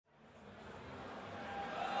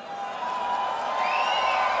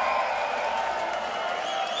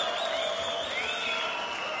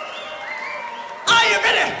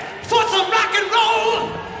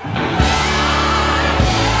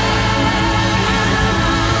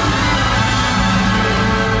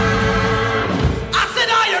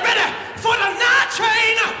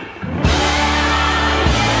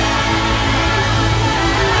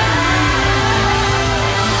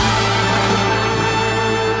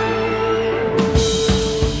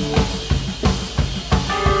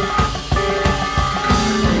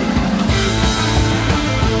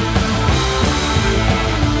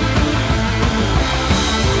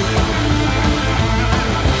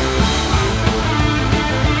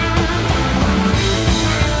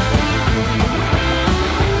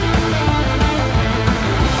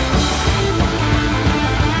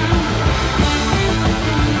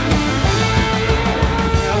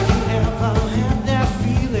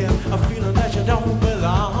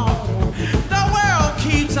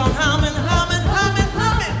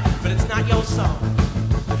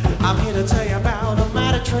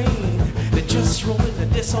stroll into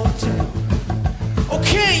this hotel. Oh,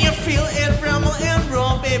 can you feel it rumble and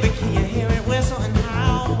roll, baby? Can you hear it whistle and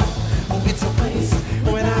howl? Oh, it's a place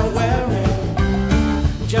without worry,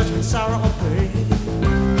 judgment, sorrow, or pain.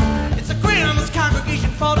 It's a grandest congregation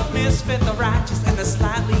for the misfit, the righteous, and the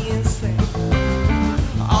slightly insane.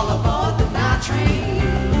 All aboard the night train.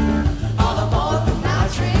 All aboard the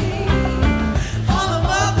night train. All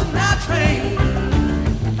aboard the night train.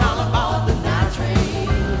 All aboard the night train.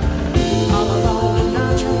 All aboard the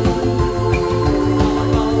night train. All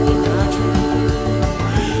aboard the night train.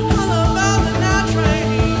 All aboard the night train.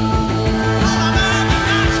 All aboard the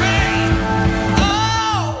night train.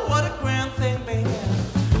 Oh, what a grand thing, baby.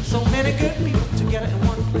 So many good people together in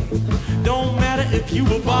one place. Don't matter if you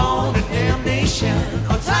were born in damnation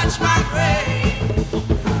or touch my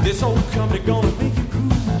grave. This old company gonna make you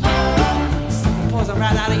groove. Poison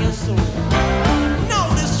right out of your soul. No,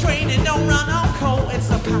 this train, it don't run on coal. It's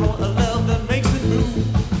the power of love that makes it move.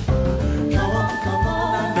 Come on,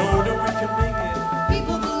 I know that we can make it.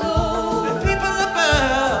 People below, The people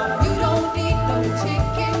above. you don't need no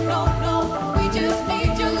ticket, no, no. We just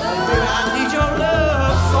need your love. Baby, I need your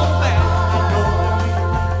love so bad. I know that we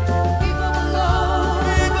People below,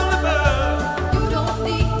 can. People above. you don't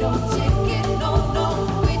need no ticket, no, no.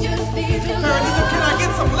 We just need your Girl, love. can I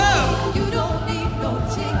get some love? You don't need no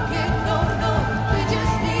ticket, no, no. We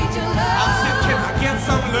just need your love. I said, can I get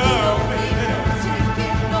some love, baby?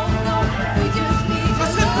 Ticket, no, no. We just need I your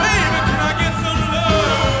said, love. baby, can I get some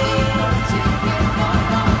love? Ticket, no,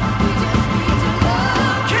 no. We just need your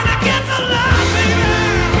love. Can I get some love, baby?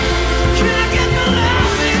 Can I get some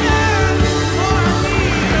love, baby? For me,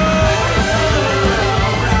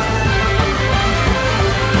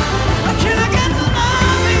 Can I get some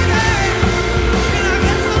love, baby? Can I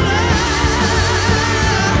get some love?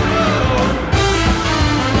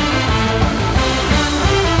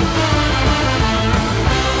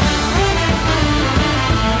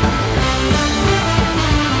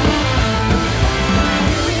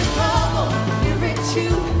 Here is trouble, here is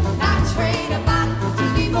you. Not trade about to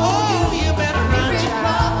leave on Oh, you. you better run, Here is child.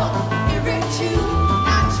 trouble, here is you.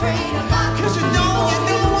 Not trade about 'Cause you to leave don't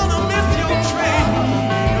on wanna miss Here your is train. trouble,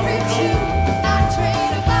 here is you. Not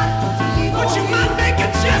trade about to leave But on you might make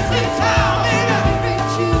it just in time, baby. Here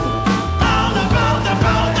is you. All about the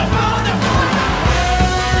road, the road, the road.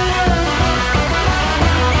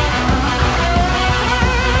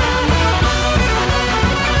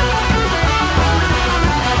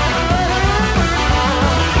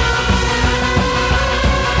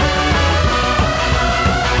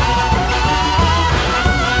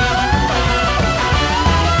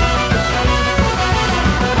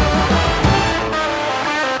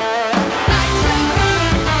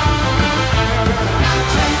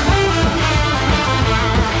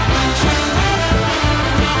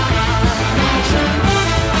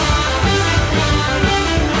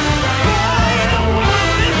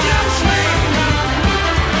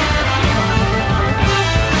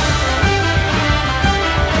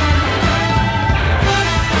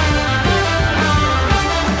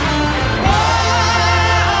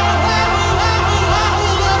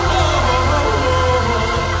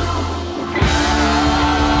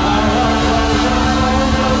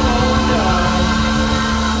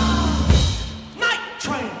 Night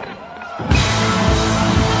train.